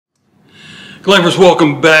Glampers,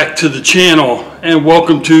 welcome back to the channel and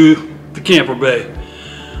welcome to the camper bay.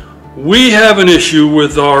 We have an issue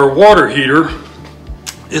with our water heater.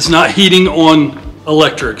 It's not heating on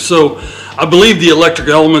electric. So I believe the electric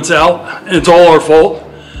element's out and it's all our fault.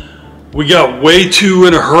 We got way too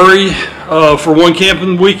in a hurry for one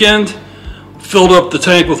camping weekend. Filled up the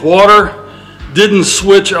tank with water. Didn't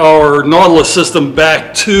switch our Nautilus system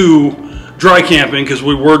back to dry camping because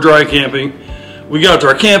we were dry camping. We got to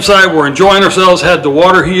our campsite, we're enjoying ourselves, had the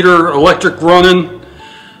water heater, electric running,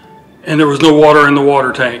 and there was no water in the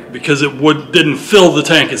water tank because it didn't fill the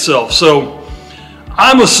tank itself. So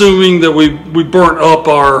I'm assuming that we burnt up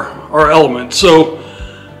our element. So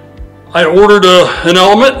I ordered an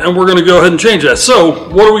element and we're going to go ahead and change that. So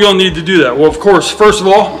what are we going to need to do that? Well, of course, first of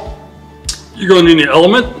all, you're going to need an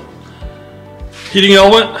element, heating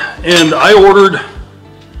element, and I ordered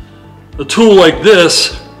a tool like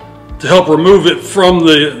this to help remove it from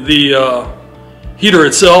the heater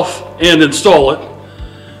itself and install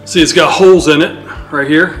it. See, it's got holes in it right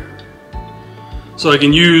here. So I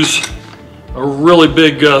can use a really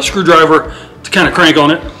big screwdriver to kind of crank on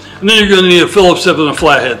it. And then you're going to need a Phillips tip and a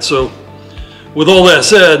flathead. So with all that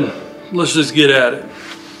said, let's just get at it.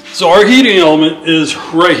 So our heating element is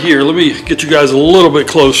right here. Let me get you guys a little bit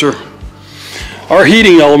closer. Our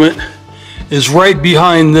heating element is right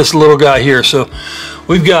behind this little guy here. So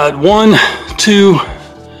we've got 1, 2,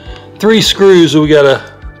 3 screws that we got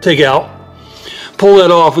to take out. Pull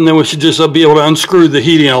that off and then we should just be able to unscrew the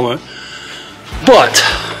heating element. But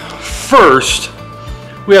first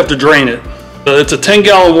we have to drain it. It's a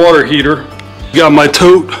 10-gallon water heater. Got my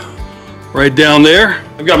tote right down there.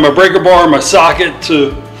 I've got my breaker bar and my socket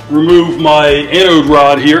to remove my anode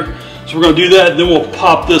rod here. So we're going to do that and then we'll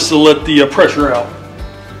pop this to let the pressure out.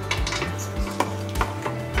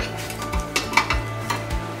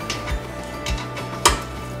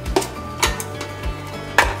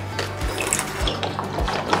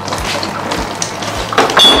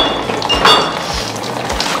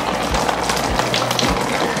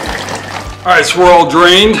 Alright, so we're all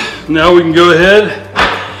drained. Now we can go ahead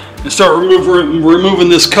and start removing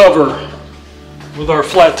this cover with our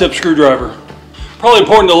flat tip screwdriver. Probably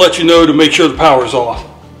important to let you know to make sure the power's off.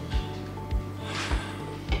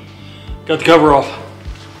 Got the cover off.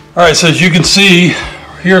 Alright, so as you can see,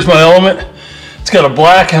 here's my element. It's got a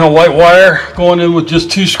black and a white wire going in with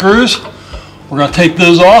just 2 screws. We're going to take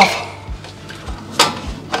those off.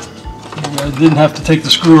 I didn't have to take the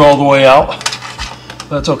screw all the way out.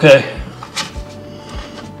 That's okay.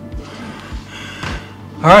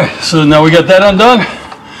 Alright, so now we got that undone.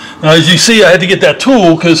 Now as you see, I had to get that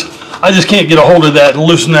tool because I just can't get a hold of that and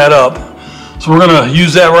loosen that up. So we're going to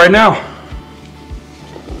use that right now.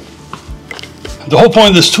 The whole point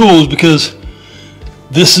of this tool is because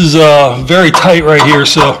this is very tight right here.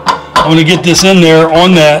 So I'm going to get this in there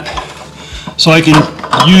on that so I can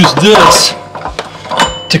use this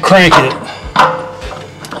to crank it.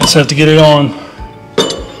 Just have to get it on.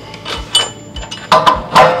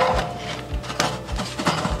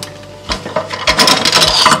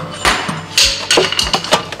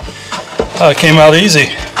 It came out easy.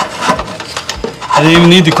 I didn't even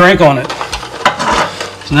need to crank on it.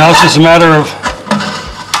 So now it's just a matter of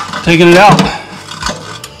taking it out.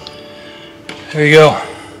 There you go.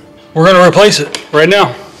 We're going to replace it right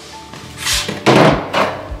now.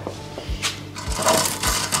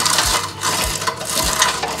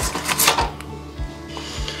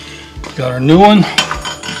 Got our new one.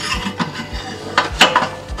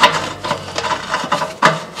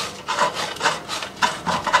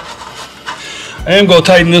 I am going to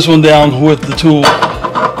tighten this one down with the tool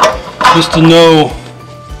just to know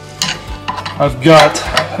I've got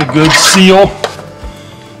a good seal.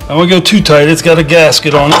 I won't go too tight, it's got a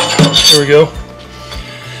gasket on it. There we go.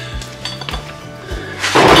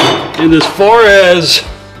 And as far as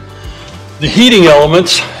the heating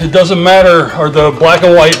elements, it doesn't matter, or the black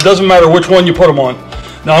and white, it doesn't matter which one you put them on.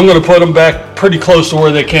 Now I'm going to put them back pretty close to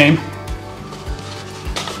where they came.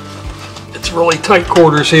 It's really tight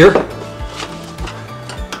quarters here.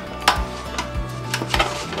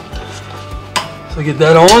 So get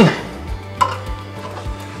that on,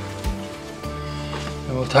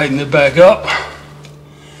 and we'll tighten it back up.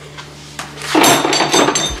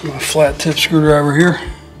 My flat tip screwdriver here.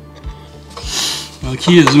 Now the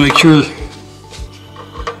key is to make sure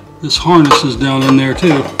this harness is down in there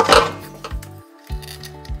too.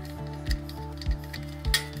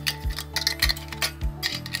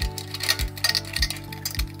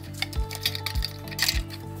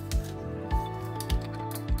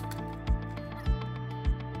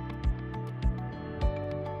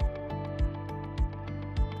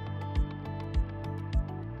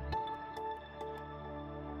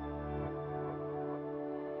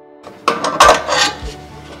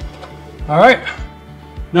 All right,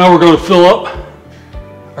 now we're going to fill up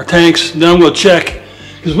our tanks. Then we'll check,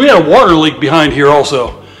 because we had a water leak behind here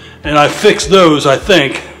also, and I fixed those, I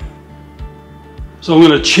think. So I'm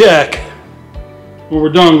going to check. When we're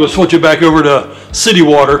done, we'll switch it back over to city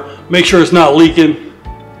water, make sure it's not leaking.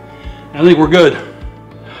 I think we're good.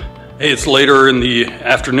 Hey, it's later in the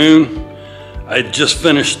afternoon. I just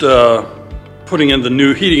finished putting in the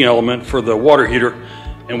new heating element for the water heater,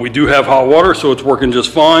 and we do have hot water, so it's working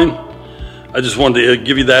just fine. I just wanted to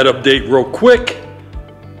give you that update real quick.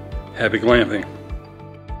 Happy glamping.